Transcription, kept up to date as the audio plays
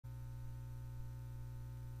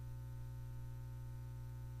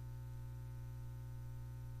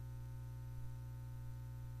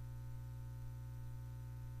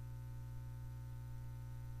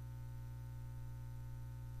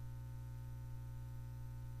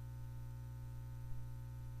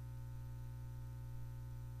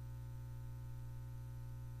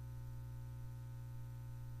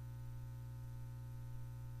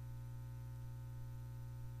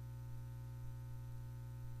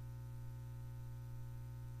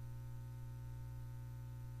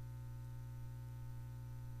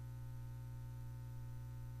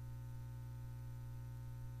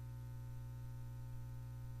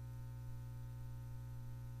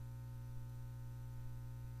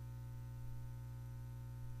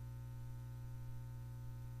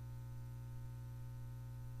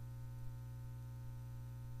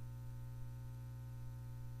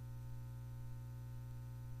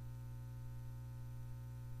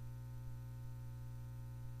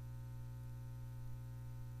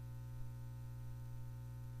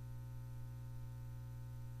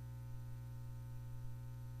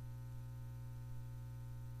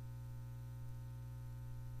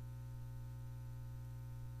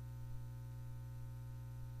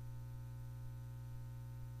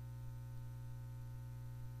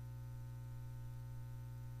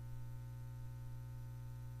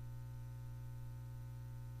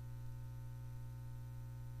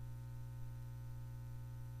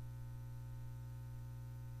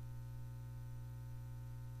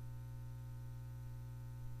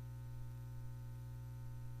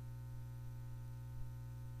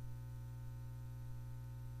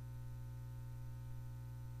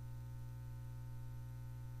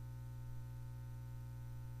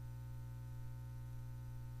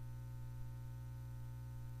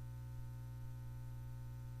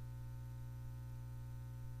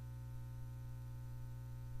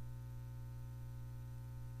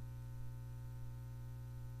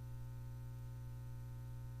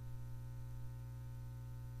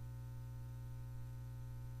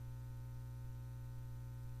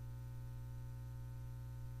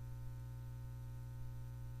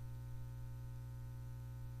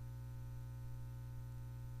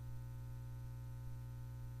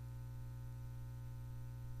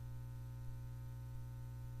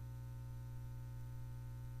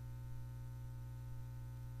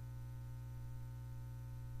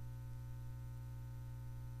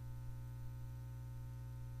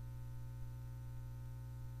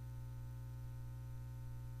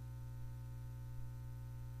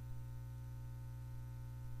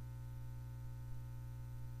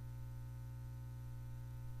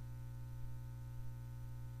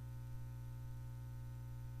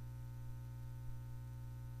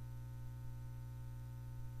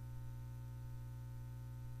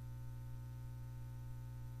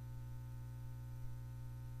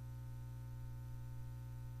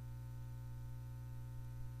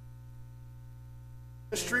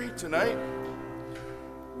Ministry tonight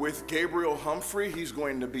with Gabriel Humphrey. He's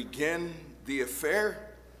going to begin the affair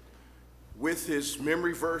with his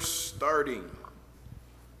memory verse starting.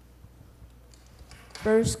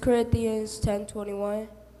 1 Corinthians 10:21.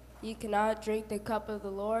 You cannot drink the cup of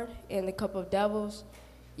the Lord and the cup of devils.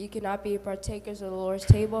 You cannot be partakers of the Lord's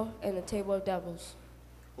table and the table of devils.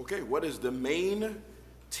 Okay, what is the main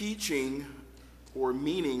teaching or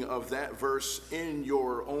meaning of that verse in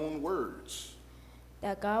your own words?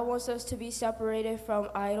 That God wants us to be separated from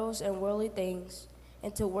idols and worldly things,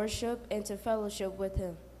 and to worship and to fellowship with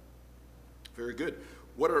Him. Very good.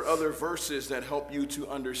 What are other verses that help you to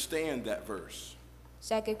understand that verse?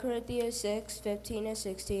 2 Corinthians 6:15 and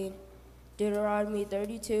 16, Deuteronomy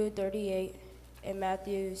 32:38, and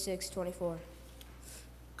Matthew 6:24.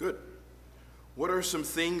 Good. What are some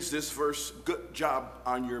things this verse, good job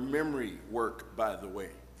on your memory work, by the way.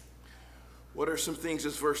 What are some things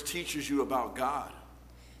this verse teaches you about God?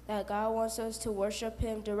 That God wants us to worship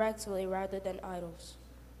Him directly rather than idols.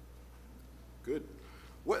 Good.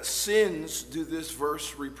 What sins do this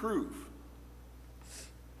verse reprove?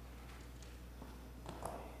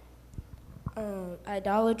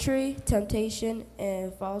 Idolatry, temptation,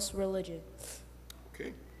 and false religion.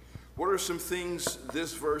 Okay. What are some things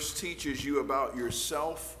this verse teaches you about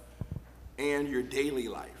yourself and your daily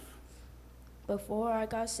life? Before I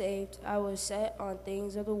got saved, I was set on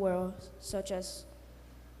things of the world, such as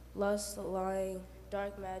lust, lying,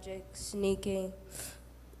 dark magic, sneaking,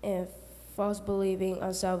 and false believing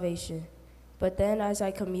on salvation. But then as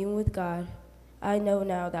I commune with God, I know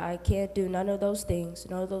now that I can't do none of those things,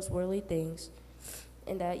 none of those worldly things,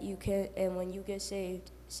 and that you can. And when you get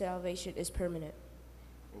saved, salvation is permanent.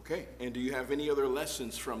 Okay. And do you have any other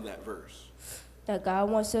lessons from that verse? That God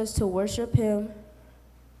wants us to worship Him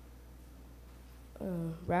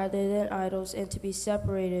rather than idols, and to be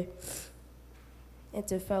separated and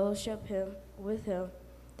to fellowship with Him.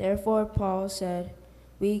 Therefore, Paul said,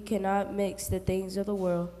 we cannot mix the things of the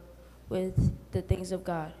world with the things of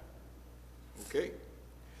God. Okay.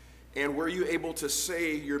 And were you able to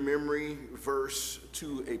say your memory verse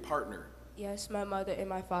to a partner? Yes, my mother and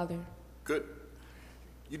my father. Good.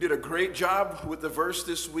 You did a great job with the verse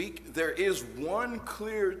this week. There is one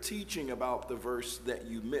clear teaching about the verse that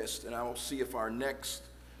you missed, and I will see if our next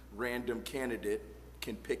random candidate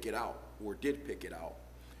can pick it out or did pick it out.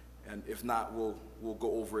 And if not, we'll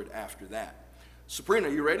go over it after that. Sabrina,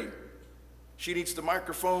 you ready? She needs the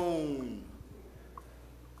microphone.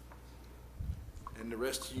 And the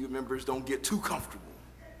rest of you members don't get too comfortable.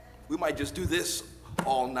 We might just do this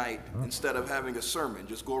all night instead of having a sermon.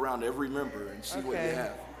 Just go around to every member and see what you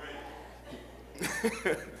have.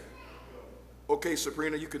 Okay,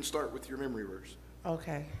 Sabrina, you can start with your memory verse.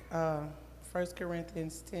 Okay. 1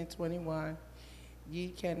 Corinthians 10:21. Ye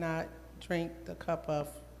cannot drink the cup of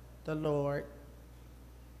the Lord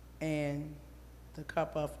and the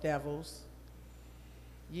cup of devils.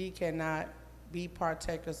 Ye cannot be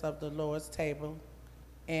partakers of the Lord's table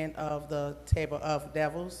and of the table of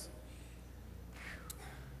devils.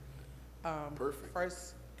 Perfect. 1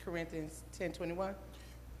 Corinthians 10:21.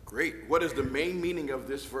 Great. What is the main meaning of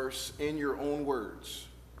this verse in your own words?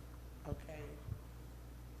 Okay.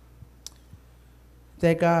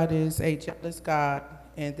 That God is a jealous God,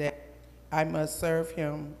 and that I must serve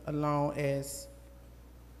Him alone as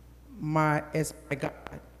my God.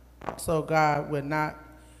 So God will not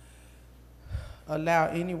allow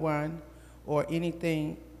anyone or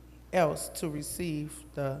anything else to receive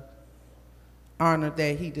the honor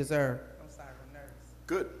that He deserves. I'm sorry, I'm nervous.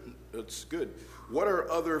 Good. That's good. What are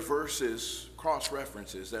other verses,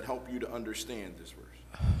 cross-references, that help you to understand this verse?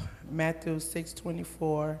 Matthew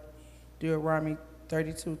 6:24, Deuteronomy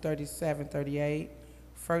 32:37-38,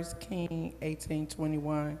 1 Kings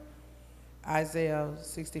 18:21, Isaiah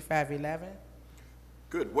 65:11.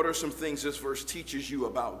 Good. What are some things this verse teaches you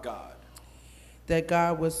about God? That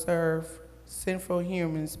God will serve sinful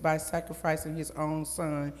humans by sacrificing His own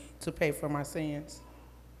Son to pay for my sins.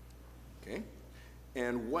 Okay.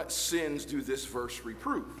 And what sins do this verse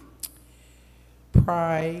reprove?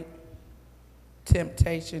 Pride,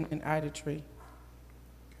 temptation, and idolatry.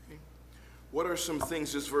 Okay. What are some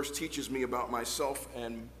things this verse teaches me about myself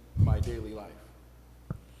and my daily life?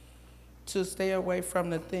 To stay away from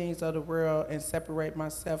the things of the world and separate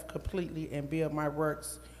myself completely and build my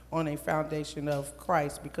works on a foundation of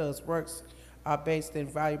Christ, because works are based in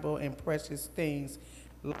valuable and precious things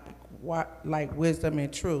like wisdom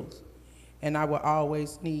and truth. And I will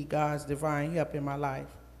always need God's divine help in my life.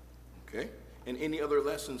 Okay. And any other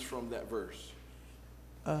lessons from that verse?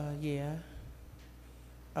 Yeah.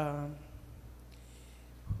 Okay.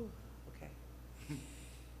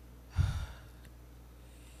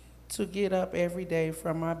 to get up every day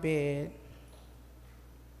from my bed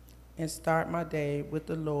and start my day with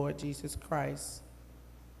the Lord Jesus Christ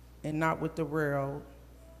and not with the world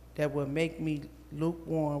that will make me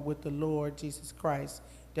lukewarm with the Lord Jesus Christ,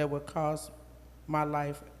 that will cause my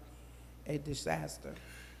life a disaster.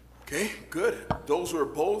 Okay, good. Those were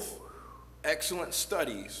both excellent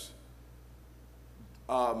studies.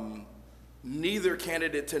 Neither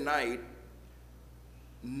candidate tonight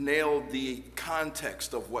nailed the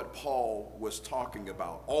context of what Paul was talking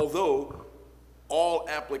about, although all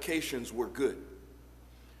applications were good.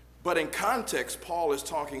 But in context, Paul is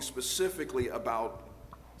talking specifically about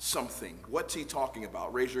something. What's he talking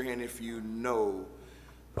about? Raise your hand if you know.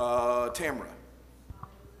 Tamra.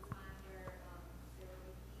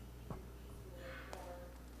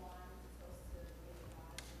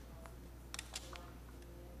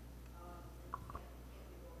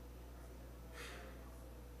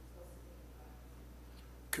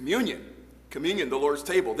 Communion, the Lord's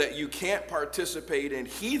table, that you can't participate in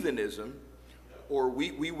heathenism, or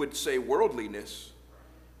we would say worldliness,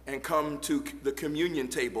 and come to the communion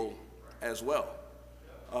table as well.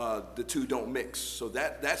 The two don't mix. So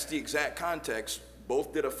that's the exact context.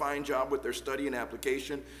 Both did a fine job with their study and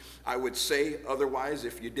application. I would say otherwise,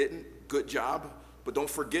 if you didn't, good job. But don't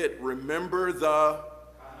forget, remember the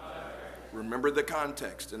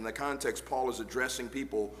context. In the context, Paul is addressing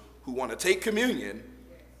people who want to take communion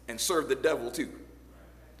and serve the devil too.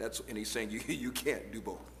 And he's saying you can't do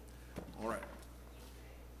both. All right.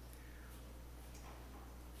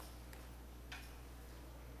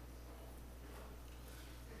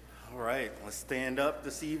 All right, let's stand up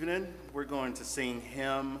this evening. We're going to sing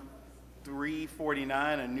hymn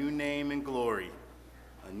 349, A New Name and Glory.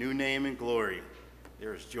 A new name and glory.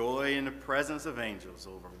 There is joy in the presence of angels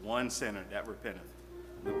over one sinner that repenteth.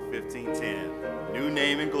 Luke 15:10. New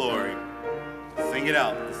name and glory. Sing it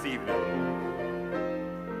out this evening.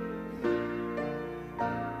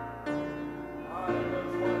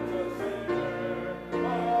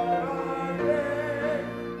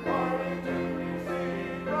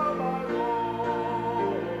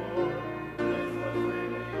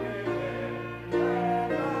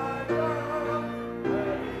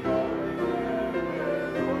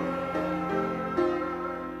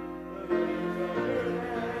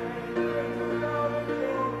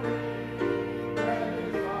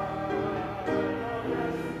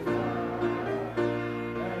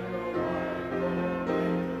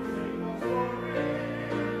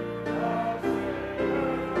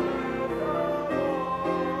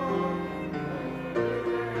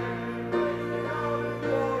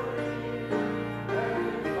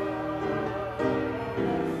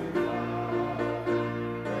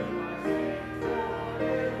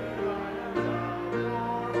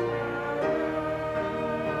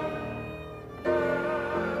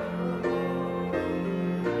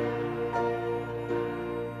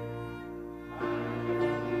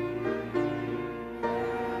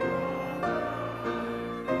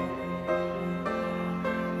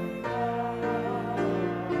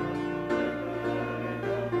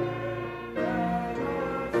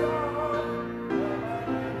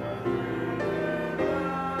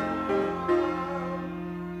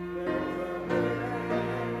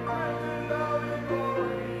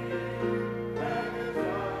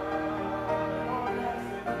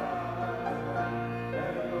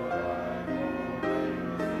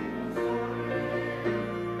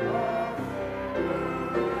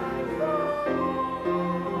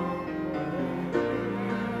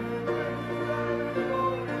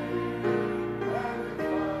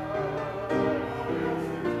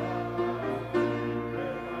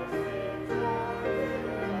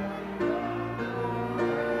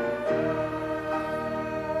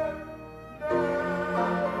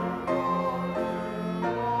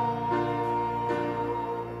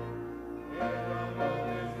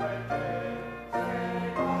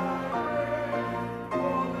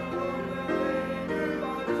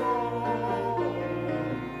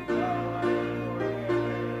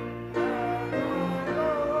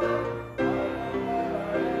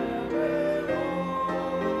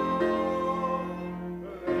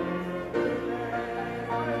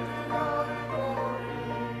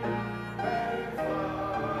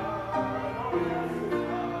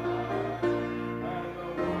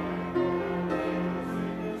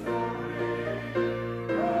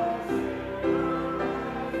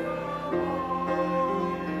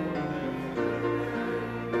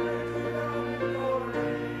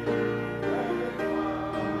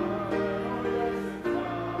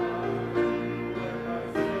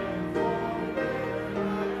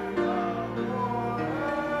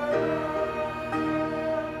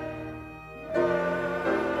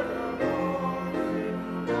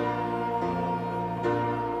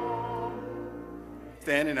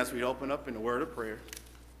 standing as we open up in the word of prayer.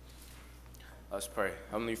 Let's pray.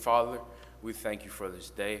 Heavenly Father, we thank you for this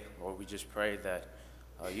day. Lord, we just pray that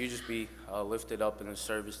you just be lifted up in the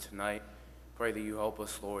service tonight. Pray that you help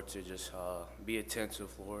us, Lord, to just be attentive,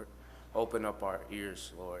 Lord. Open up our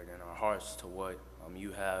ears, Lord, and our hearts to what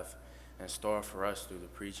you have in store for us through the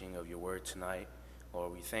preaching of your word tonight.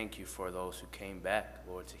 Lord, we thank you for those who came back,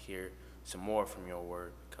 Lord, to hear some more from your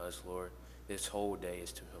word, because, Lord, this whole day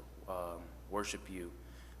is to worship you.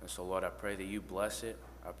 And so, Lord, I pray that you bless it.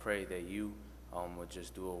 I pray that you would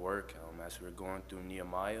just do a work as we're going through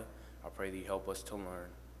Nehemiah. I pray that you help us to learn.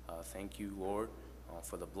 Thank you, Lord,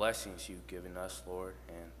 for the blessings you've given us, Lord,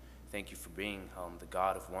 and thank you for being the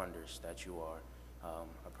God of wonders that you are.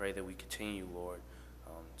 I pray that we continue, Lord,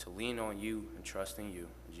 to lean on you and trust in you.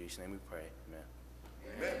 In Jesus' name we pray. Amen.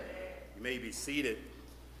 Amen. You may be seated.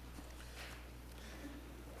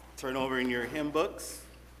 Turn over in your hymn books,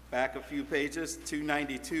 back a few pages,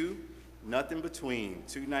 292, Nothing Between,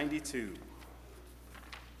 292.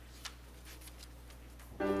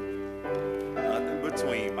 Nothing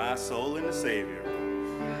between my soul and the Savior.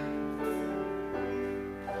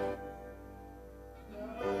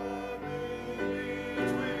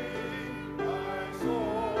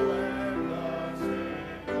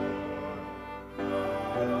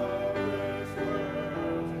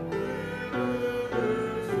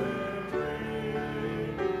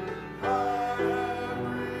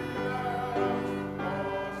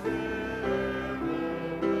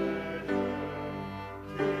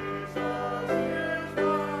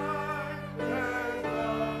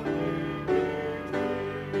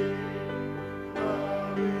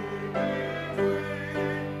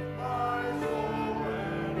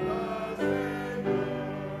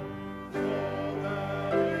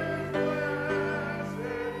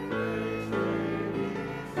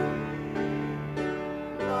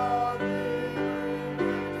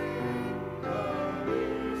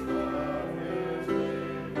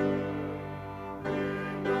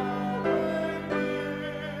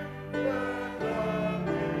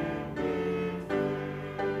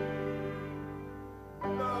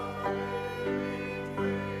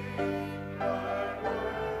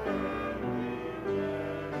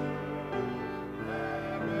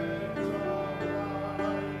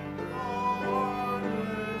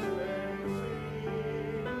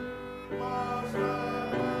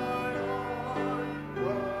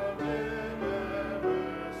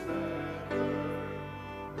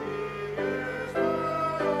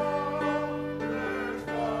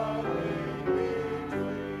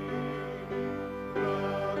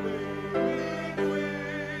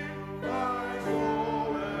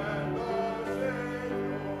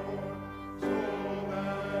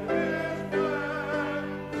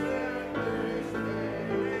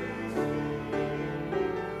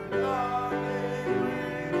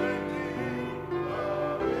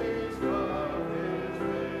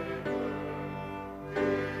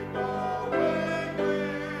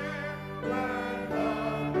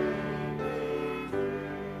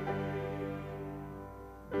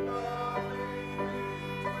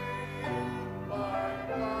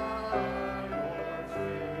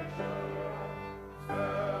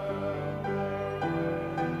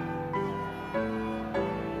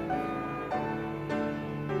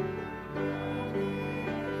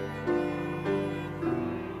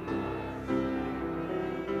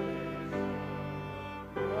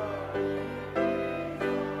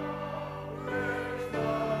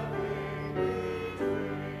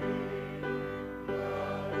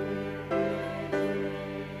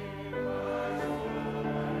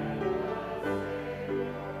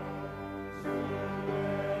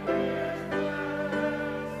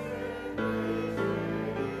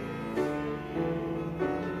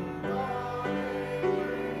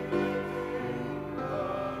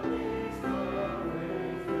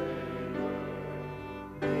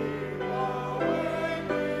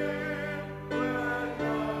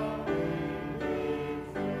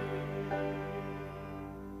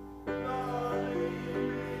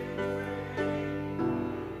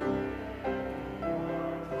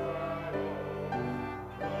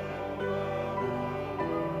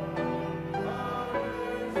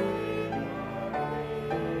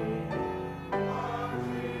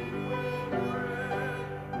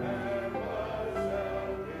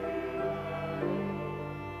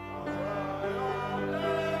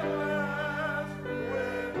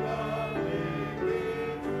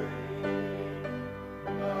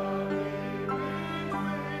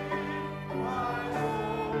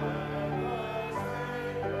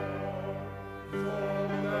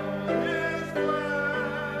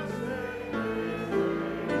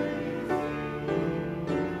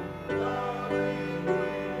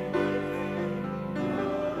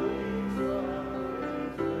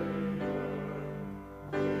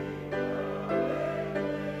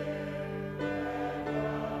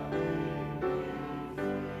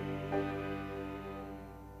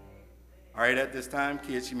 right, at this time,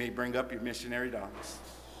 kids, you may bring up your missionary dollars.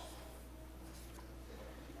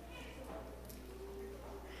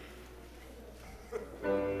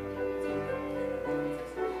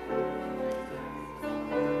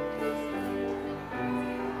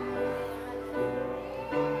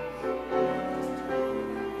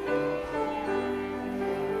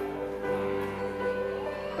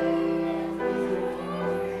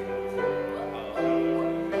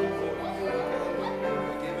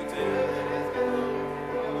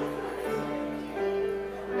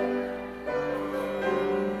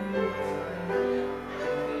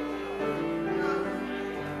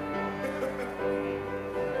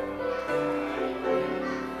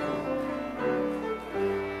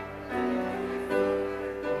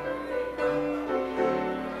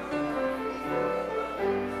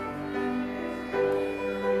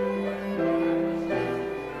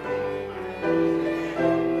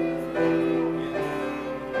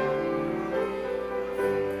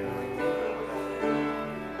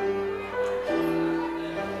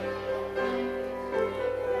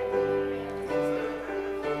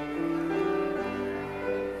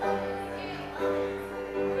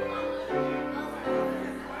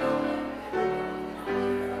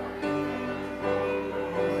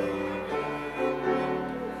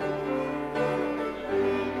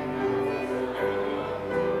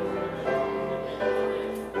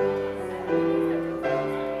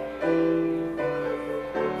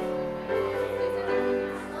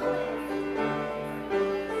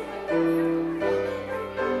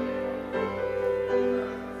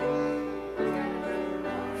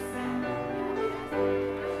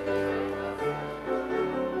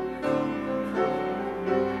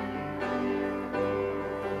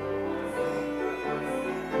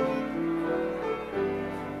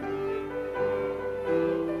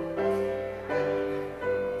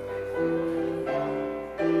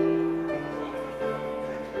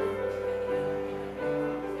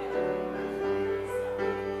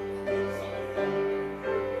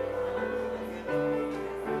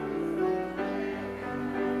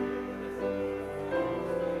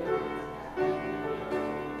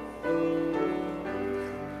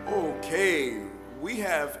 Okay, we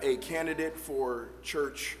have a candidate for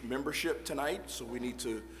church membership tonight, so we need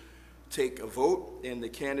to take a vote, and the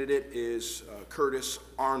candidate is Curtis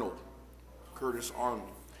Arnold. Curtis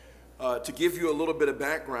Arnold. To give you a little bit of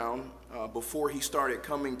background, before he started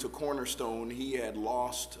coming to Cornerstone, he had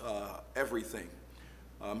lost everything.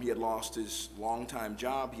 He had lost his longtime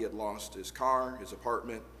job, he had lost his car, his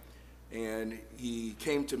apartment, and he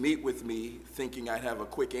came to meet with me thinking I'd have a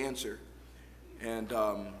quick answer. And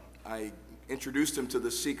I introduced him to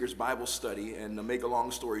the Seekers Bible Study, and to make a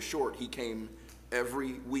long story short, he came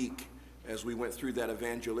every week as we went through that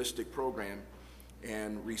evangelistic program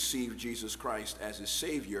and received Jesus Christ as his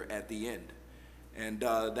Savior at the end. And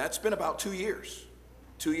that's been about 2 years.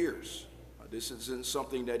 2 years. This isn't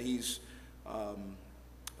something that he's, a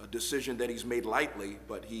decision that he's made lightly,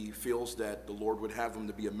 but he feels that the Lord would have him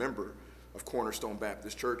to be a member of Cornerstone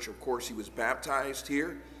Baptist Church. Of course, he was baptized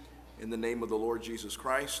here in the name of the Lord Jesus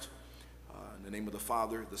Christ, in the name of the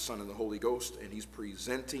Father, the Son, and the Holy Ghost, and he's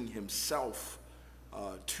presenting himself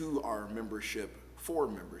to our membership for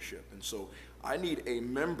membership. And so I need a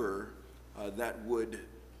member that would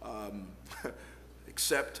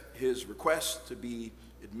accept his request to be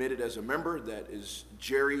admitted as a member. That is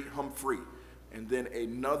Jerry Humphrey. And then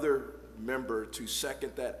another member to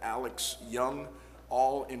second that, Alex Young.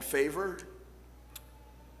 All in favor?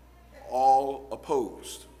 All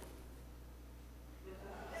opposed?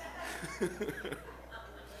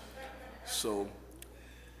 So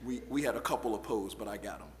we had a couple opposed, but I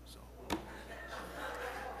got them. So.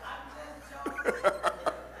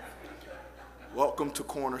 Welcome to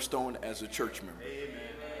Cornerstone as a church member. Amen.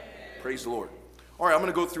 Praise the Lord. All right, I'm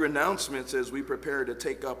going to go through announcements as we prepare to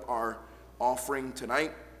take up our offering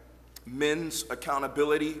tonight. Men's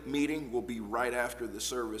accountability meeting will be right after the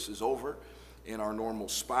service is over in our normal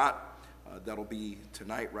spot. That'll be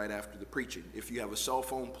tonight right after the preaching. If you have a cell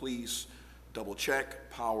phone, please double check,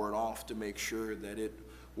 power it off to make sure that it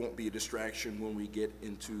won't be a distraction when we get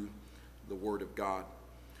into the Word of God.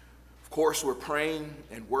 Of course, we're praying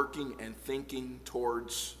and working and thinking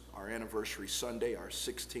towards our anniversary Sunday. Our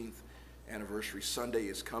 16th anniversary Sunday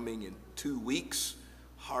is coming in 2 weeks.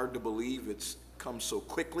 Hard to believe it's come so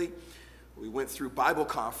quickly. We went through Bible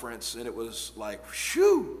conference and it was like,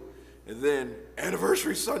 shoo, and then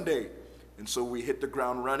anniversary Sunday. And so we hit the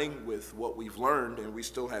ground running with what we've learned, and we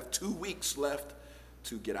still have 2 weeks left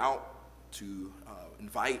to get out, to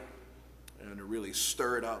invite, and to really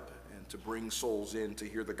stir it up, and to bring souls in to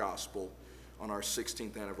hear the gospel on our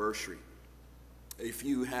 16th anniversary. If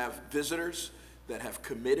you have visitors that have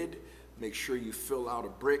committed, make sure you fill out a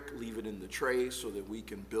brick, leave it in the tray so that we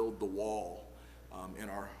can build the wall in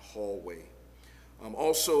our hallway.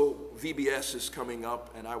 Also, VBS is coming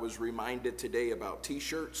up, and I was reminded today about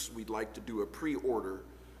t-shirts. We'd like to do a pre-order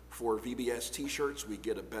for VBS t-shirts. We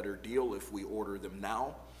get a better deal if we order them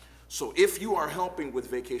now. So if you are helping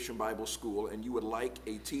with Vacation Bible School and you would like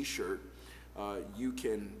a t-shirt, you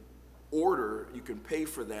can pay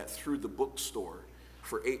for that through the bookstore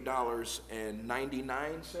for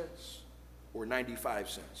 $8.99 or 95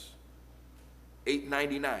 cents.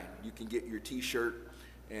 $8.99, you can get your t-shirt,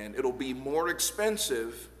 and it'll be more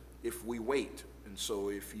expensive if we wait. And so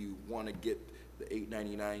if you want to get the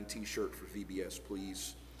 $8.99 t-shirt for VBS,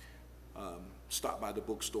 please stop by the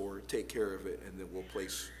bookstore, take care of it, and then we'll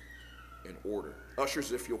place an order.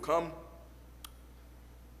 Ushers, if you'll come,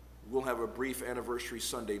 we'll have a brief anniversary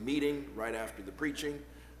Sunday meeting right after the preaching.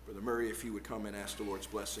 Brother Murray, if you would come and ask the Lord's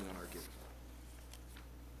blessing on our giving.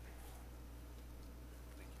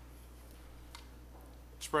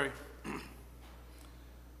 Let's pray.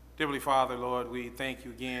 Dear Heavenly Father, Lord, we thank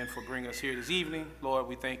you again for bringing us here this evening. Lord,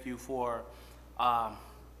 we thank you for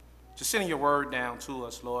just sending your word down to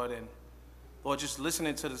us, Lord, and Lord, just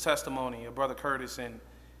listening to the testimony of Brother Curtis and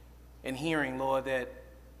hearing, Lord, that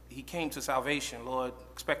he came to salvation, Lord,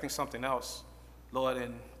 expecting something else, Lord,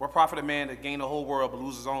 and what profit a man to gain the whole world but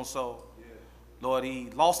lose his own soul? Yeah. Lord, he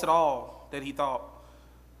lost it all that he thought,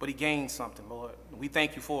 but he gained something, Lord. We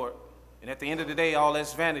thank you for it. And at the end of the day, all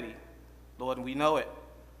that's vanity, Lord, and we know it.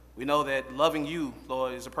 We know that loving you,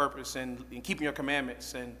 Lord, is a purpose, and keeping your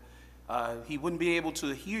commandments. And he wouldn't be able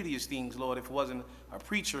to hear these things, Lord, if it wasn't a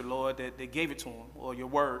preacher, Lord, that gave it to him, or your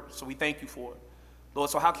word. So we thank you for it. Lord,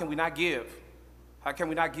 so how can we not give? How can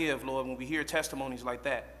we not give, Lord, when we hear testimonies like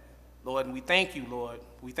that? Lord, and we thank you, Lord.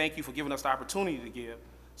 We thank you for giving us the opportunity to give.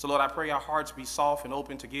 So, Lord, I pray our hearts be soft and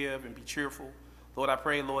open to give and be cheerful. Lord, I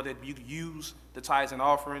pray, Lord, that you use the tithes and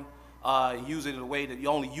offering, and use it in a way that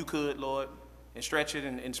only you could, Lord, and stretch it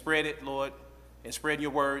and spread it, Lord, and spread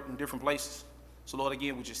your word in different places. So, Lord,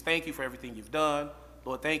 again, we just thank you for everything you've done.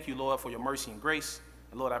 Lord, thank you, Lord, for your mercy and grace.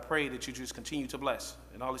 And, Lord, I pray that you just continue to bless.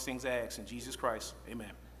 And all these things I ask in Jesus Christ.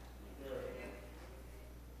 Amen.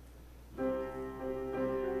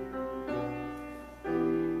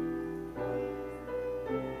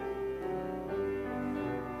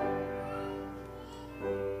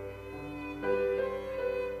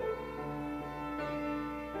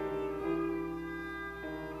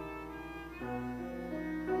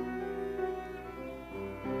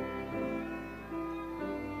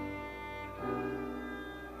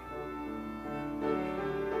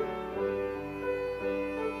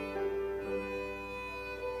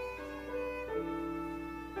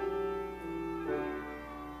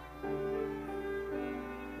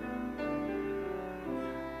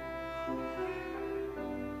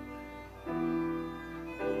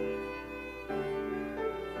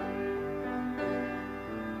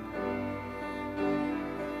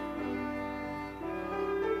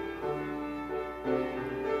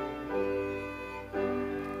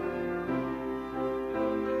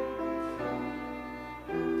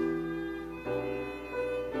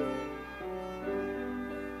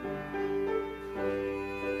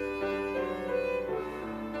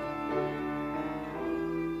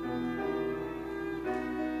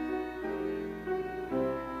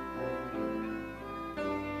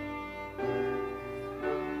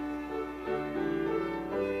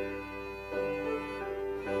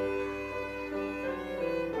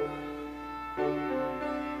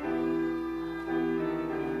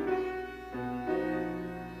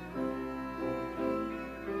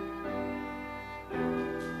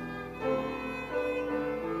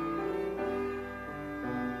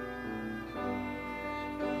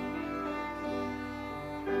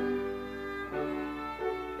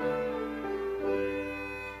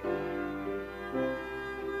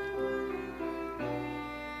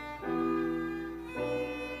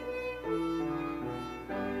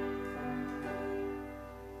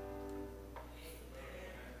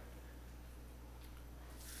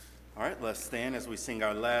 All right, let's stand as we sing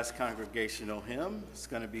our last congregational hymn. It's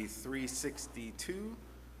going to be 362,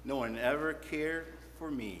 No One Ever Cared for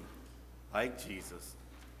Me Like Jesus.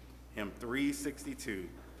 Hymn 362.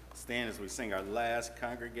 Stand as we sing our last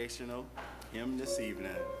congregational hymn this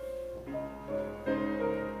evening.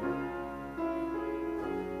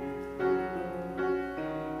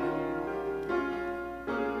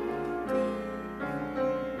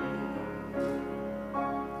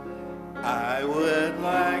 I would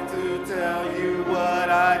like to tell you what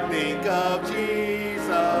I think of Jesus,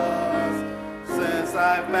 since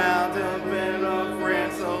I found him been a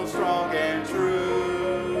friend so strong and true.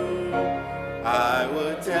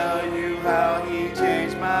 would tell you how he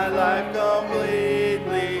changed my life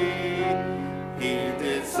completely. He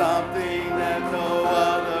did something that no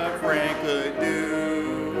other friend could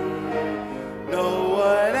do. No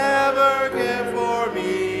one ever cared for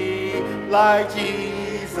me like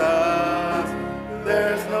Jesus.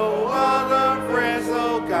 There's no other friend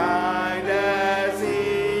so kind as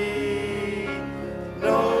he.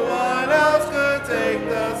 No one else could take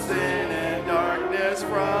the sin and darkness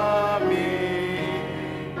from me.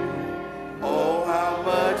 Oh, how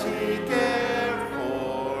much he cared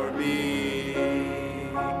for me.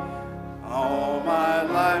 All my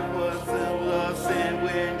life was full of sin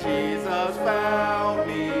when Jesus found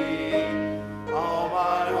me. All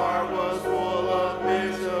my heart was full of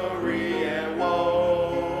misery and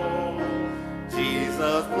woe.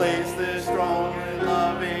 Jesus placed his strong and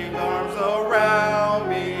loving arms around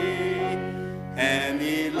me, and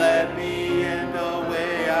he led me in the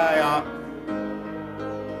way I ought.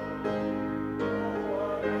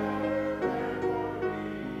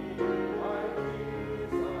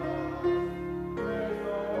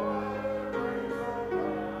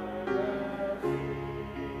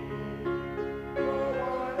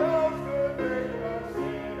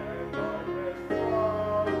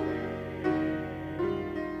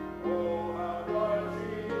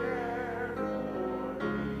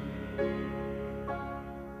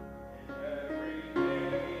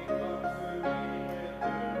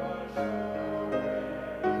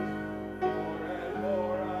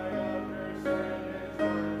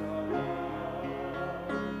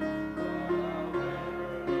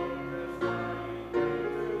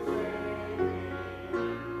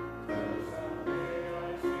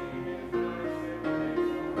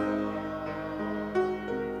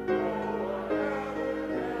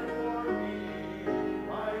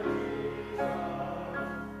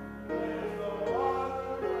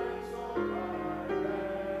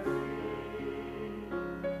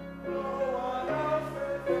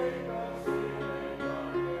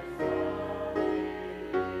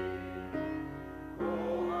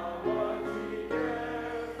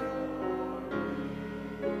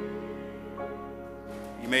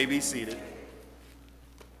 You may be seated.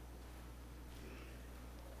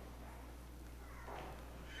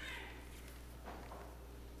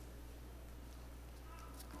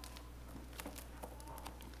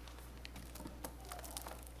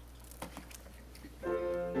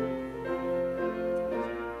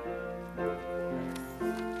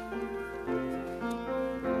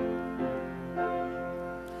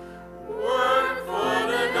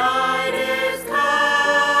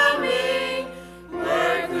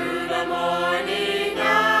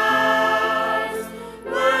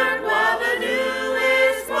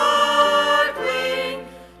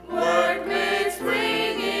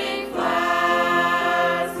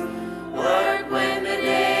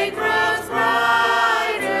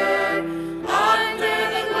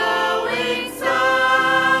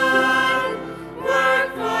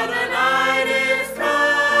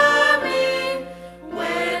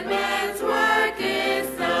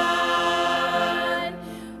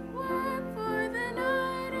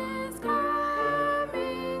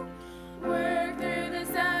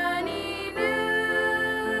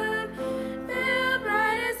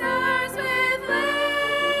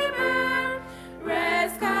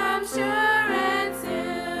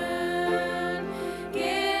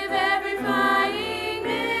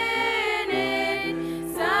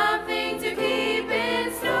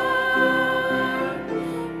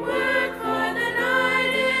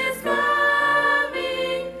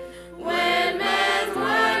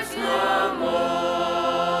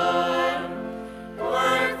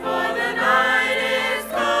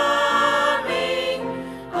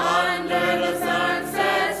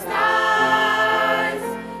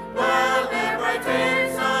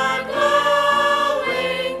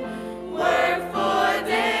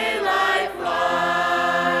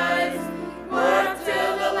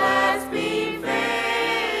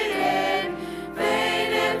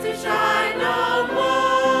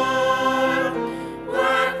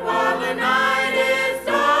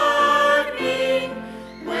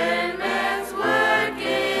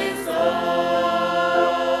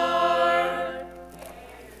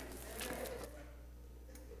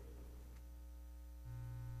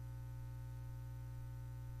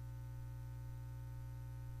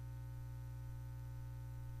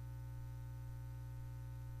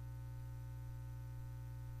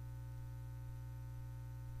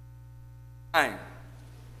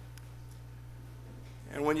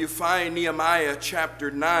 And when you find Nehemiah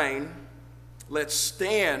chapter 9, let's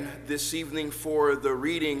stand this evening for the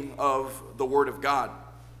reading of the Word of God.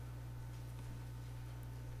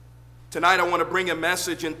 Tonight I want to bring a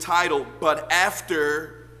message entitled, But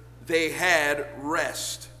After They Had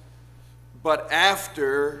Rest. But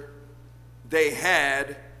after they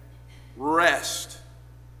had rest.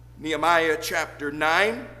 Nehemiah chapter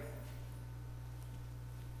 9.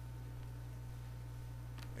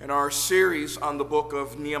 And our series on the book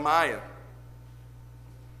of Nehemiah.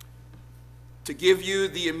 To give you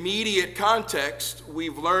the immediate context,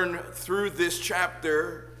 we've learned through this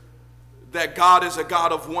chapter that God is a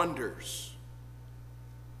God of wonders.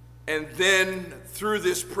 And then through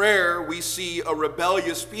this prayer, we see a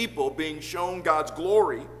rebellious people being shown God's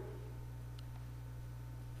glory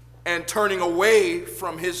and turning away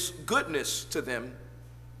from his goodness to them.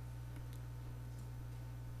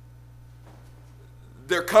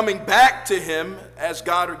 They're coming back to him as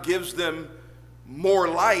God gives them more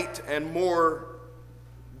light and more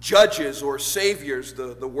judges or saviors,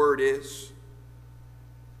 the word is.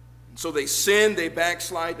 So they sin, they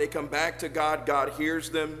backslide, they come back to God. God hears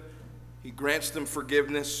them. He grants them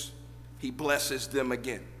forgiveness. He blesses them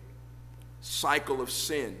again. Cycle of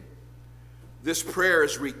sin. This prayer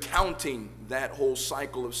is recounting that whole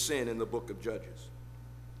cycle of sin in the book of Judges.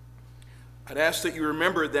 I'd ask that you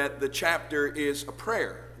remember that the chapter is a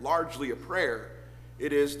prayer, largely a prayer.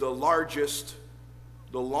 It is the longest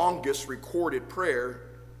recorded prayer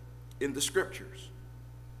in the scriptures.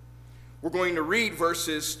 We're going to read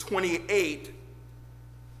verses 28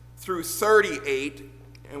 through 38,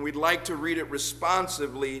 and we'd like to read it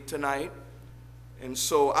responsively tonight. And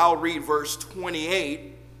so I'll read verse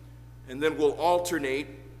 28, and then we'll alternate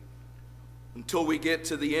until we get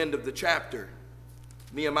to the end of the chapter.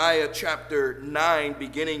 Nehemiah chapter 9,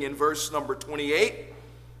 beginning in verse number 28.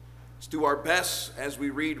 Let's do our best as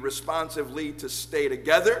we read responsively to stay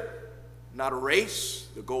together, not a race.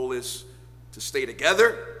 The goal is to stay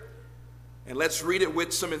together. And let's read it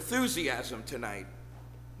with some enthusiasm tonight.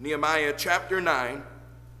 Nehemiah chapter 9,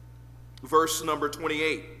 verse number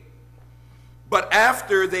 28. But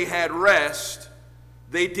after they had rest,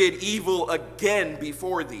 they did evil again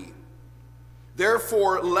before thee.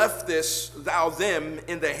 Therefore leftest thou them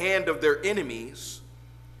in the hand of their enemies,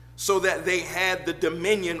 so that they had the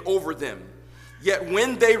dominion over them. Yet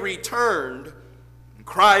when they returned and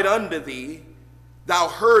cried unto thee, thou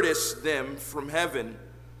heardest them from heaven,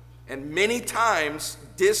 and many times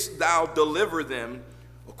didst thou deliver them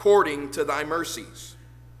according to thy mercies.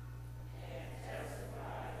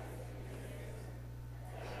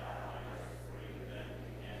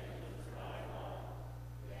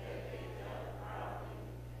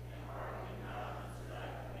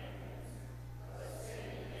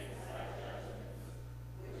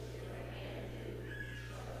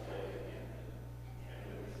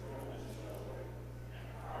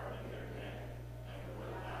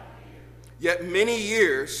 Yet many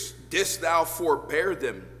years didst thou forbear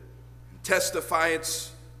them, and testifiedst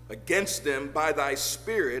against them by thy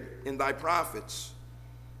spirit in thy prophets.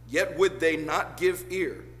 Yet would they not give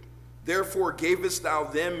ear. Therefore gavest thou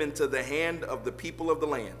them into the hand of the people of the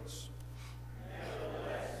lands.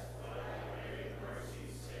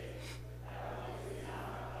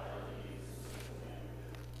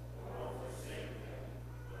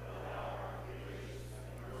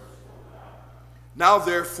 Now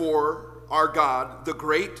therefore, our God, the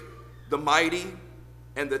great, the mighty,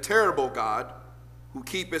 and the terrible God, who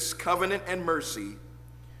keepeth covenant and mercy,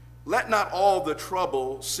 let not all the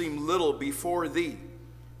trouble seem little before thee,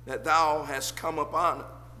 that hath come upon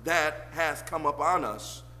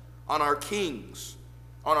us, on our kings,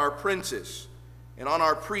 on our princes, and on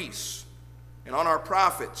our priests, and on our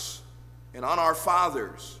prophets, and on our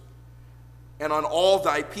fathers, and on all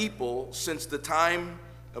thy people since the time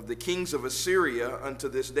of the kings of Assyria unto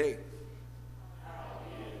this day.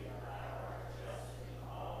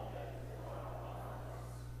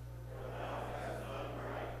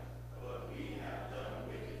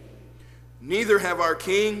 Neither have our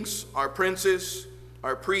kings, our princes,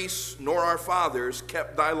 our priests, nor our fathers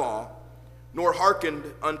kept thy law, nor hearkened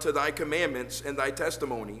unto thy commandments and thy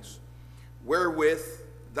testimonies, wherewith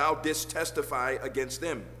thou didst testify against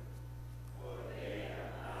them. For they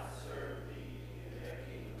have not served thee in their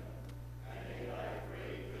kingdom, and in thy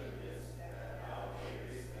great goodness that thou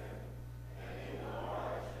gavest them, and in the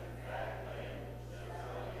large and fat land which thou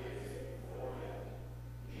gavest before them,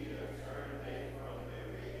 neither turned they from their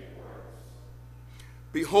wicked works.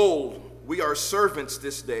 Behold, we are servants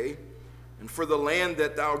this day, and for the land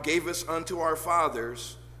that thou gavest unto our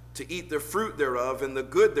fathers, to eat the fruit thereof and the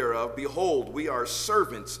good thereof, behold, we are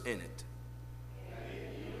servants in it.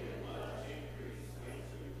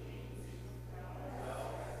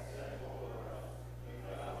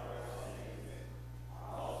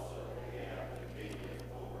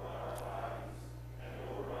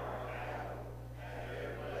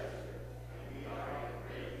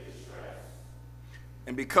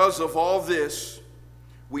 And because of all this,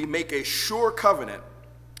 we make a sure covenant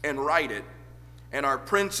and write it, and our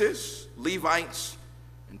princes, Levites,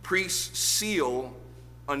 and priests seal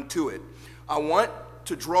unto it. I want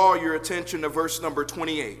to draw your attention to verse number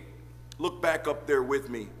 28. Look back up there with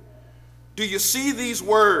me. Do you see these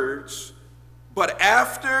words? But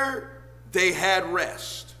after they had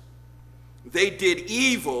rest, they did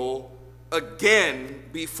evil again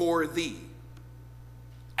before thee.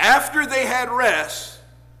 After they had rest,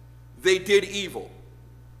 they did evil.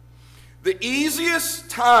 The easiest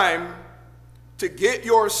time to get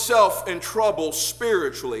yourself in trouble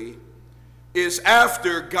spiritually is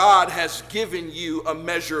after God has given you a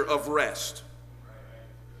measure of rest.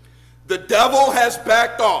 The devil has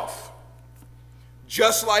backed off.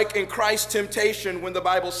 Just like in Christ's temptation when the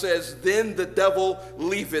Bible says, then the devil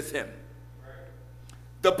leaveth him.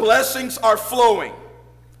 The blessings are flowing.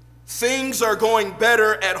 Things are going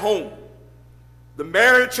better at home. The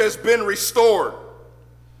marriage has been restored.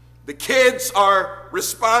 The kids are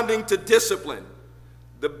responding to discipline.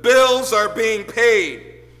 The bills are being paid.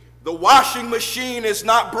 The washing machine is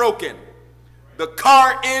not broken. The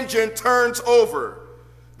car engine turns over.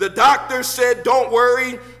 The doctor said, don't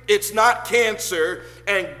worry, it's not cancer.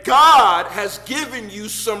 And God has given you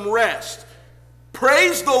some rest.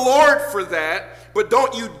 Praise the Lord for that, but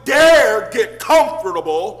don't you dare get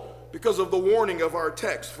comfortable because of the warning of our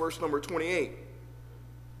text, verse number 28.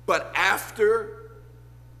 But after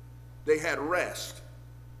they had rest,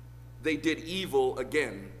 they did evil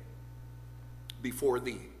again before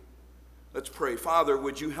thee. Let's pray. Father,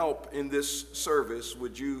 would you help in this service?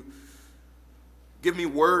 Would you give me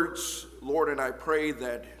words, Lord, and I pray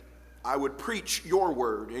that I would preach your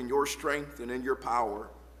word in your strength and in your power.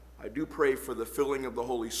 I do pray for the filling of the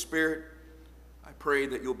Holy Spirit. I pray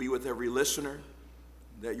that you'll be with every listener,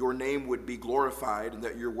 that your name would be glorified, and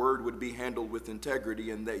that your word would be handled with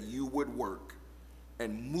integrity, and that you would work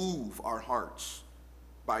and move our hearts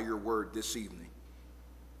by your word this evening.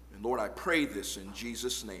 And Lord, I pray this in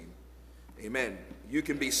Jesus' name. Amen. You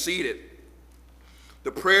can be seated.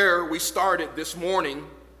 The prayer we started this morning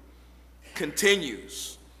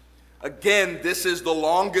continues. Again, this is the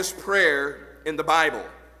longest prayer in the Bible.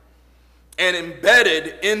 And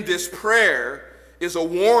embedded in this prayer is a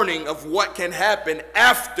warning of what can happen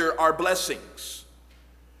after our blessings.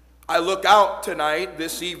 I look out tonight,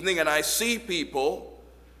 this evening, and I see people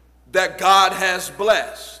that God has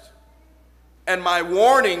blessed. And my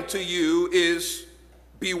warning to you is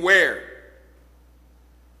beware.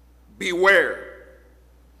 Beware.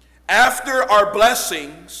 After our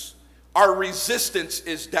blessings, our resistance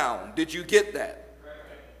is down. Did you get that?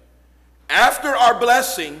 After our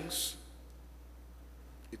blessings,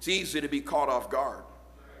 it's easy to be caught off guard.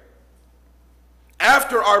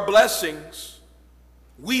 After our blessings,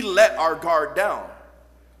 we let our guard down.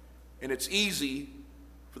 And it's easy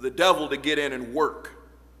for the devil to get in and work.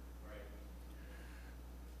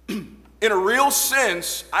 In a real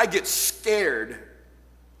sense, I get scared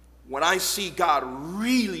when I see God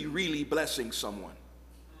really, really blessing someone.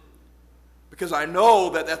 Because I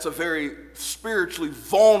know that that's a very spiritually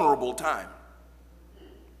vulnerable time.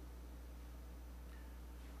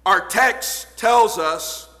 Our text tells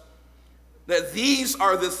us that these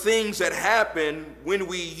are the things that happen when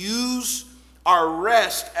we use our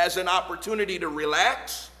rest as an opportunity to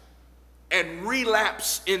relax and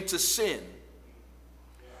relapse into sin.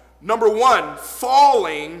 Number one,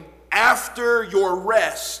 falling after your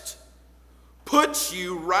rest puts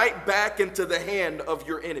you right back into the hand of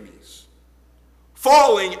your enemies.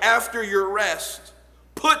 Falling after your rest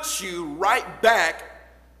puts you right back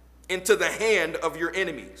into the hand of your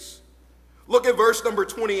enemies. Look at verse number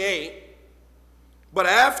 28. But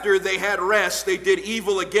after they had rest, they did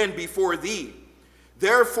evil again before thee.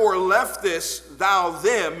 Therefore leftest thou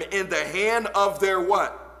them in the hand of their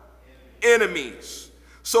what? Enemies.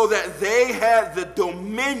 So that they had the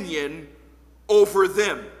dominion over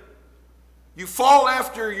them. You fall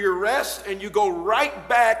after your rest and you go right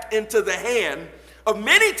back into the hand of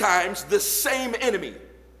many times the same enemy.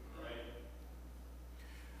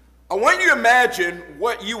 I want you to imagine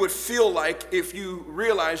what you would feel like if you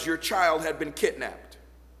realized your child had been kidnapped.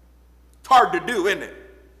 It's hard to do, isn't it?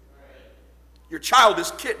 Your child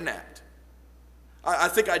is kidnapped. I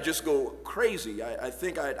think I'd just go crazy. I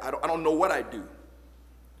think I don't know what I'd do.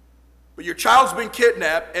 But your child's been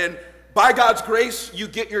kidnapped, and by God's grace, you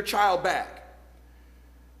get your child back.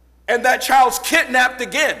 And that child's kidnapped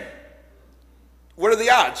again. What are the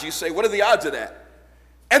odds? You say, what are the odds of that?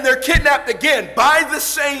 And they're kidnapped again by the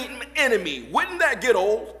same enemy. Wouldn't that get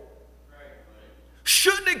old?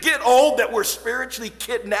 Shouldn't it get old that we're spiritually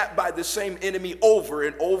kidnapped by the same enemy over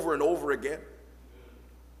and over and over again?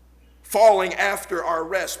 Falling after our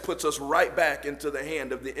rest puts us right back into the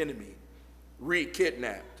hand of the enemy,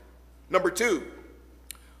 re-kidnapped. Number 2,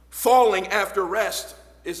 falling after rest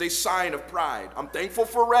is a sign of pride. I'm thankful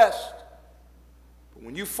for rest. But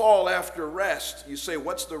when you fall after rest, you say,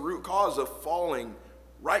 what's the root cause of falling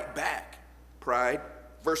right back? Pride.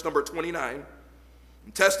 Verse number 29,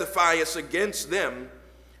 testifiest against them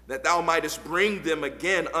that thou mightest bring them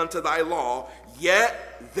again unto thy law,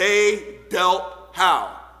 yet they dealt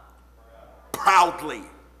how? Proudly.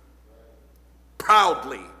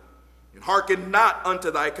 Proudly. And hearkened not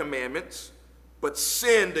unto thy commandments, but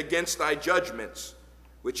sinned against thy judgments,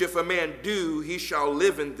 which if a man do, he shall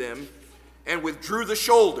live in them, and withdrew the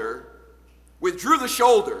shoulder. Withdrew the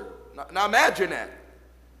shoulder. Now imagine that.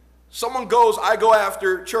 Someone goes, I go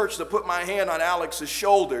after church to put my hand on Alex's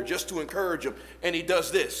shoulder just to encourage him, and he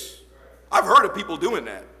does this. I've heard of people doing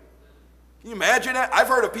that. Can you imagine that? I've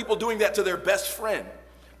heard of people doing that to their best friend,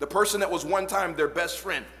 the person that was one time their best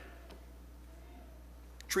friend.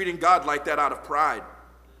 Treating God like that out of pride.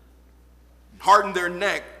 Hardened their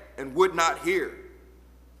neck and would not hear.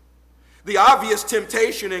 The obvious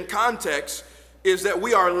temptation in context is that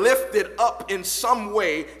we are lifted up in some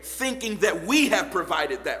way thinking that we have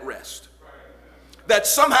provided that rest. That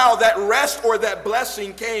somehow that rest or that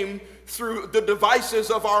blessing came through the devices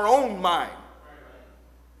of our own mind.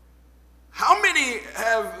 How many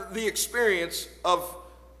have the experience of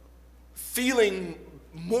feeling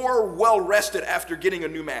more well-rested after getting a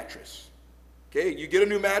new mattress? Okay, you get a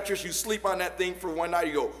new mattress, you sleep on that thing for one night,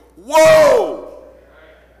 you go, whoa,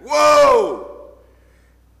 whoa.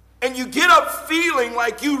 And you get up feeling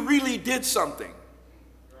like you really did something.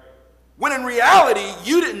 When in reality,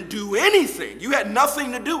 you didn't do anything. You had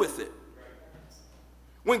nothing to do with it.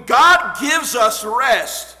 When God gives us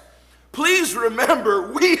rest, please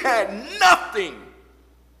remember we had nothing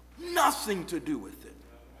to do with it.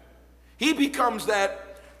 He becomes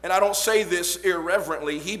that, and I don't say this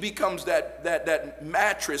irreverently, he becomes that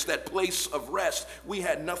mattress, that place of rest. We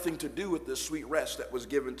had nothing to do with the sweet rest that was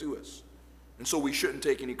given to us. And so we shouldn't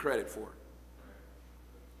take any credit for it.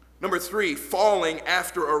 Number 3, falling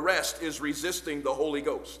after arrest is resisting the Holy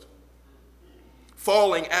Ghost.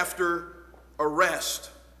 Falling after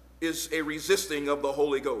arrest is a resisting of the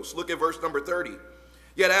Holy Ghost. Look at verse number 30.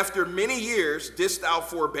 Yet after many years didst thou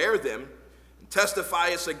forbear them, and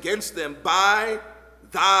testifiest against them by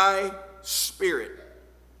thy Spirit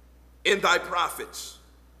in thy prophets.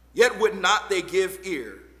 Yet would not they give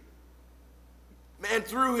ear. Man,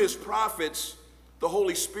 through his prophets, the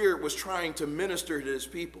Holy Spirit was trying to minister to his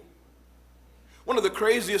people. One of the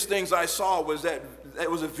craziest things I saw was that there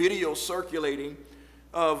was a video circulating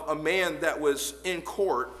of a man that was in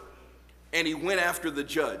court and he went after the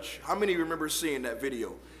judge. How many remember seeing that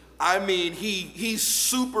video? I mean, he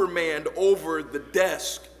Supermaned over the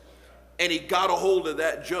desk and he got a hold of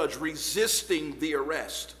that judge, resisting the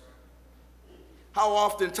arrest. How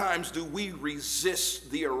oftentimes do we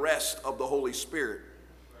resist the arrest of the Holy Spirit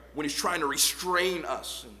when he's trying to restrain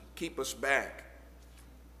us and keep us back?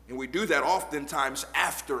 And we do that oftentimes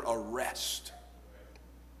after arrest.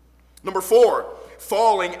 Number 4,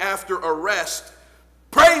 falling after arrest.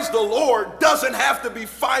 Praise the Lord doesn't have to be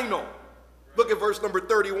final. Look at verse number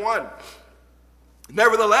 31.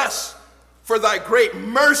 Nevertheless, for thy great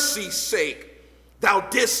mercy's sake, thou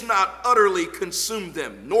didst not utterly consume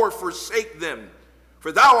them, nor forsake them.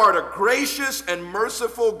 For thou art a gracious and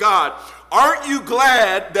merciful God. Aren't you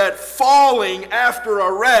glad that falling after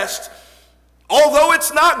arrest, although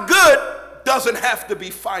it's not good, doesn't have to be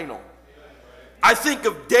final? I think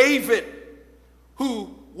of David,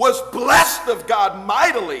 who was blessed of God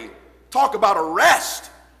mightily. Talk about arrest.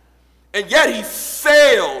 And yet he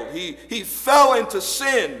failed. He fell into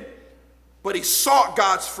sin, but he sought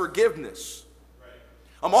God's forgiveness.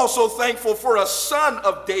 I'm also thankful for a son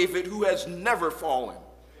of David who has never fallen,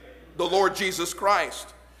 the Lord Jesus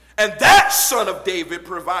Christ. And that son of David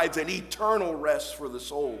provides an eternal rest for the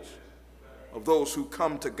souls of those who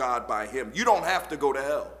come to God by him. You don't have to go to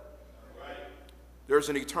hell. There's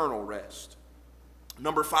an eternal rest.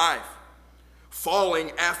 Number 5,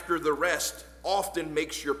 falling after the rest often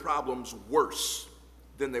makes your problems worse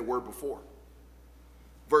than they were before.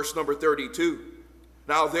 Verse number 32.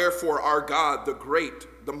 Now therefore our God, the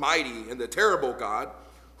great, the mighty, and the terrible God,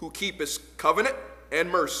 who keepeth covenant and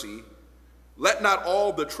mercy, let not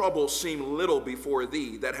all the trouble seem little before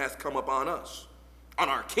thee that hath come upon us, on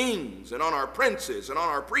our kings, and on our princes, and on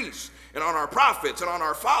our priests, and on our prophets, and on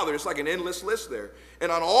our fathers. It's like an endless list there.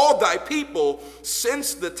 And on all thy people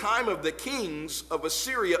since the time of the kings of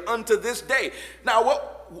Assyria unto this day. Now,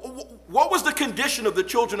 what was the condition of the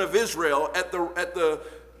children of Israel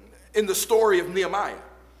in the story of Nehemiah?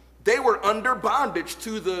 They were under bondage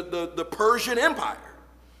to the Persian Empire.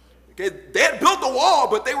 Okay? They had built the wall,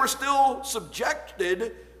 but they were still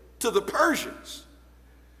subjected to the Persians.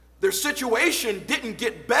 Their situation didn't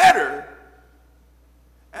get better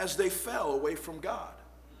as they fell away from God.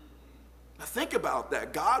 Now think about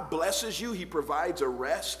that. God blesses you. He provides a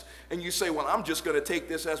rest. And you say, well, I'm just going to take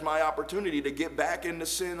this as my opportunity to get back into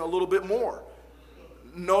sin a little bit more.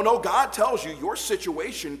 No, God tells you your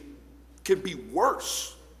situation can be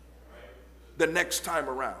worse the next time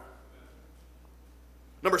around.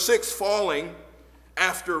 Number 6, falling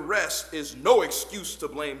after rest is no excuse to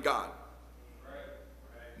blame God.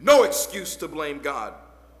 No excuse to blame God.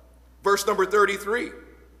 Verse number 33.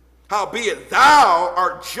 Howbeit thou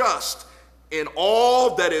art just in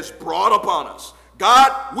all that is brought upon us.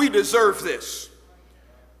 God, we deserve this.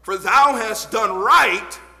 For thou hast done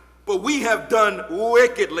right, but we have done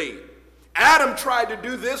wickedly. Adam tried to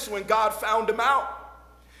do this when God found him out.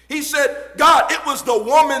 He said, God, it was the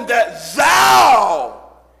woman that thou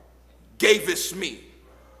gavest me.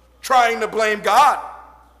 Trying to blame God.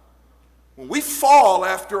 When we fall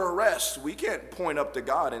after arrest, we can't point up to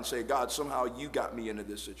God and say, God, somehow you got me into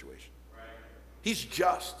this situation. He's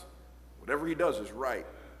just. Whatever he does is right.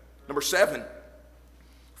 Number 7,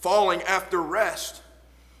 falling after rest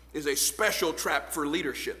is a special trap for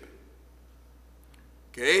leadership.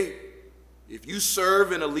 Okay? If you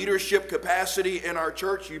serve in a leadership capacity in our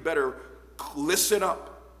church, you better listen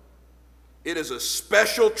up. It is a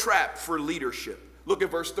special trap for leadership. Look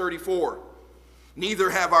at verse 34. Neither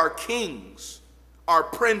have our kings, our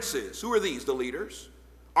princes, who are these, the leaders,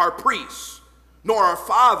 our priests, nor our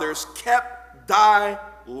fathers kept thy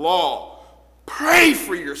law. Pray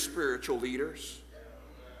for your spiritual leaders.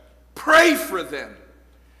 Pray for them.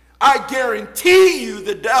 I guarantee you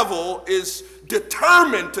the devil is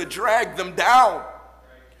determined to drag them down.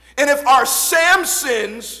 And if our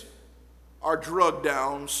Samsons are drugged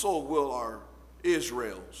down, so will our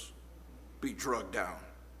Israels be drugged down.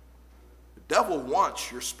 The devil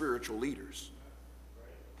wants your spiritual leaders.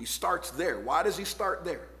 He starts there. Why does he start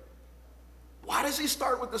there? Why does he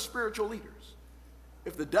start with the spiritual leaders?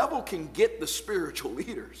 If the devil can get the spiritual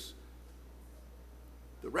leaders,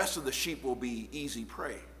 the rest of the sheep will be easy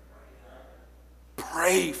prey.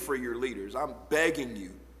 Pray for your leaders. I'm begging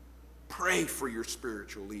you, pray for your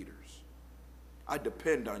spiritual leaders. I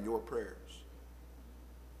depend on your prayers.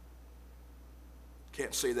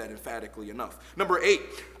 Can't say that emphatically enough. Number 8,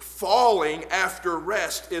 falling after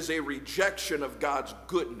rest is a rejection of God's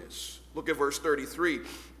goodness. Look at verse 33.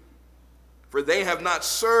 For they have not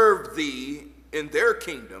served thee in their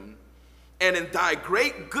kingdom, and in thy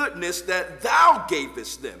great goodness that thou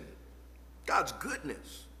gavest them. God's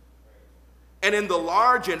goodness. And in the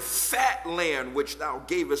large and fat land which thou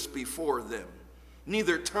gavest before them.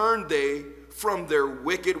 Neither turned they from their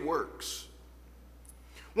wicked works.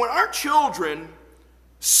 When our children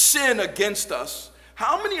sin against us,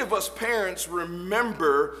 how many of us parents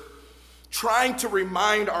remember trying to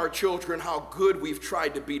remind our children how good we've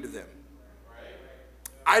tried to be to them?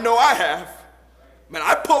 I know I have. Man,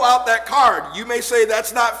 I pull out that card. You may say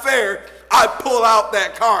that's not fair. I pull out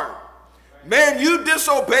that card. Man, you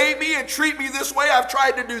disobey me and treat me this way. I've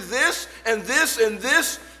tried to do this and this and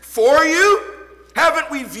this for you. Haven't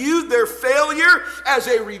we viewed their failure as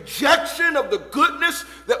a rejection of the goodness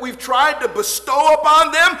that we've tried to bestow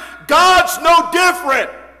upon them? God's no different.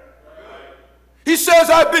 He says,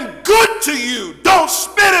 I've been good to you. Don't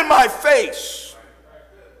spit in my face.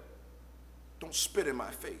 Don't spit in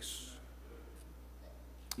my face.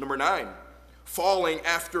 Number 9, falling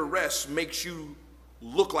after rest makes you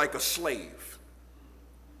look like a slave.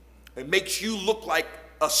 It makes you look like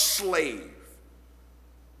a slave.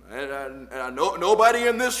 And I know nobody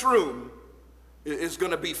in this room is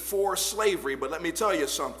going to be for slavery, but let me tell you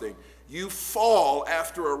something. You fall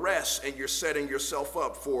after arrest and you're setting yourself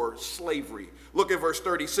up for slavery. Look at verse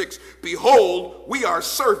 36. Behold, we are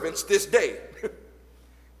servants this day.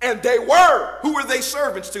 And they were. Who were they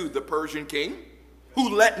servants to? The Persian king,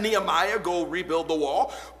 who let Nehemiah go rebuild the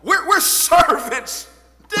wall. We're servants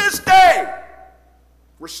this day.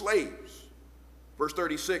 We're slaves. Verse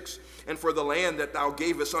 36, and for the land that thou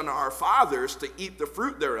gavest unto our fathers to eat the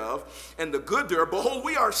fruit thereof, and the good thereof, behold,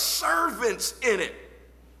 we are servants in it.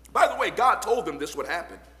 By the way, God told them this would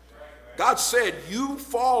happen. God said, you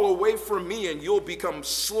fall away from me and you'll become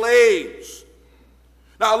slaves.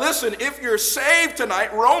 Now listen, if you're saved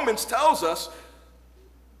tonight, Romans tells us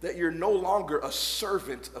that you're no longer a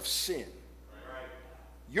servant of sin.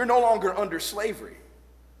 You're no longer under slavery.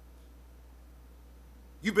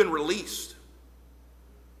 You've been released.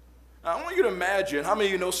 Now, I want you to imagine, how many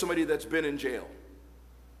of you know somebody that's been in jail?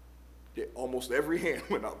 Yeah, almost every hand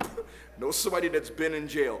went up. Know somebody that's been in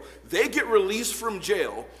jail. They get released from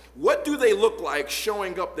jail. What do they look like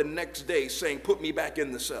showing up the next day saying, put me back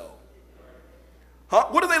in the cell? Huh?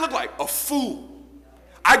 What do they look like? A fool.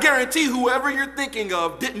 I guarantee whoever you're thinking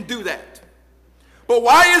of didn't do that. But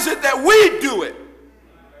why is it that we do it?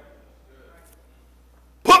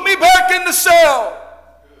 Put me back in the cell.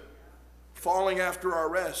 Falling after our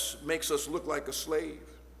rest makes us look like a slave.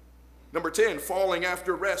 Number 10, falling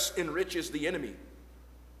after rest enriches the enemy.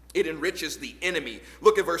 It enriches the enemy.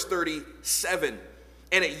 Look at verse 37.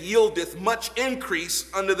 And it yieldeth much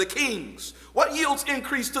increase unto the kings. What yields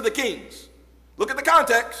increase to the kings? Look at the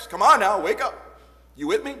context. Come on now, wake up. You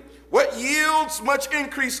with me? What yields much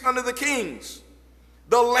increase unto the kings?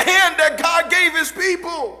 The land that God gave his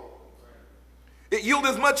people. It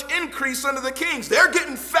yieldeth much increase unto the kings. They're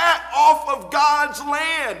getting fat off of God's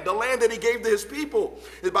land, the land that he gave to his people.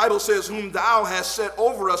 The Bible says, whom thou hast set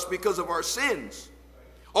over us because of our sins.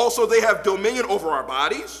 Also, they have dominion over our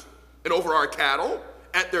bodies and over our cattle.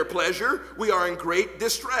 At their pleasure, we are in great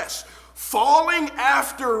distress. Falling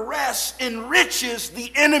after rest enriches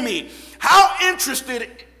the enemy. How interested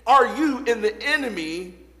are you in the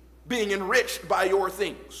enemy being enriched by your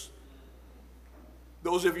things?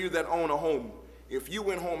 Those of you that own a home, if you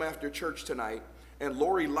went home after church tonight and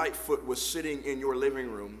Lori Lightfoot was sitting in your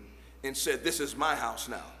living room and said, this is my house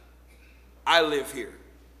now, I live here,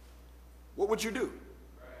 what would you do?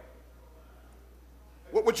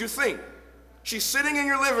 What would you think? She's sitting in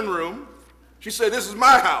your living room. She said, this is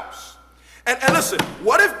my house. And listen,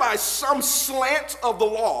 what if by some slant of the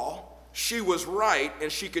law, she was right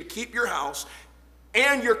and she could keep your house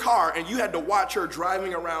and your car and you had to watch her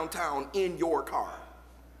driving around town in your car?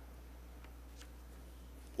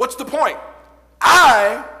 What's the point?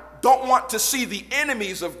 I don't want to see the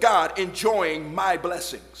enemies of God enjoying my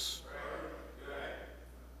blessings.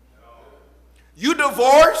 You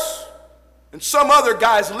divorce and some other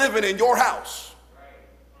guy's living in your house.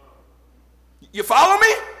 You follow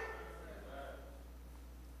me?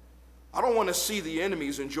 I don't want to see the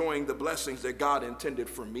enemies enjoying the blessings that God intended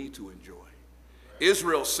for me to enjoy.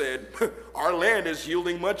 Israel said, our land is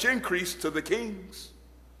yielding much increase to the kings,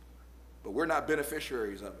 but we're not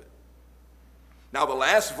beneficiaries of it. Now, the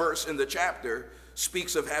last verse in the chapter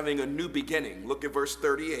speaks of having a new beginning. Look at verse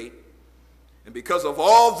 38. And because of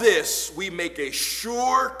all this, we make a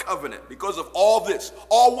sure covenant. Because of all this,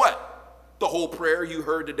 all what? The whole prayer you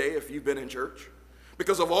heard today if you've been in church.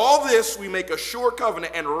 Because of all this, we make a sure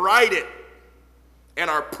covenant and write it. And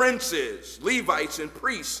our princes, Levites, and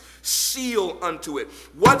priests seal unto it.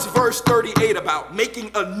 What's verse 38 about?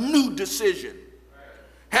 Making a new decision.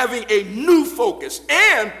 Having a new focus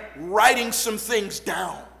and writing some things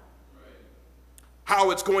down.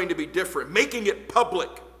 How it's going to be different. Making it public.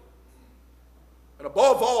 And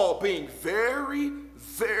above all, being very,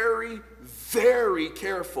 very, very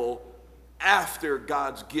careful after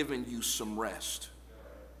God's given you some rest.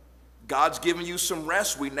 God's given you some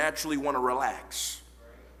rest, we naturally want to relax.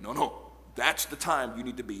 No, that's the time you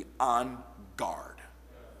need to be on guard.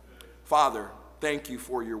 Father, thank you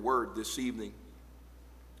for your word this evening.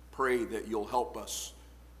 Pray that you'll help us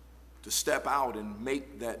to step out and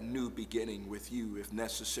make that new beginning with you if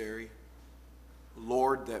necessary.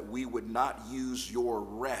 Lord, that we would not use your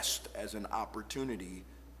rest as an opportunity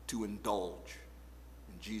to indulge.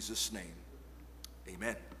 In Jesus' name,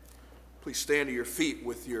 amen. Please stand to your feet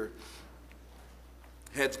with your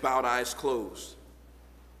heads bowed, eyes closed.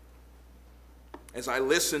 As I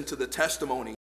listen to the testimony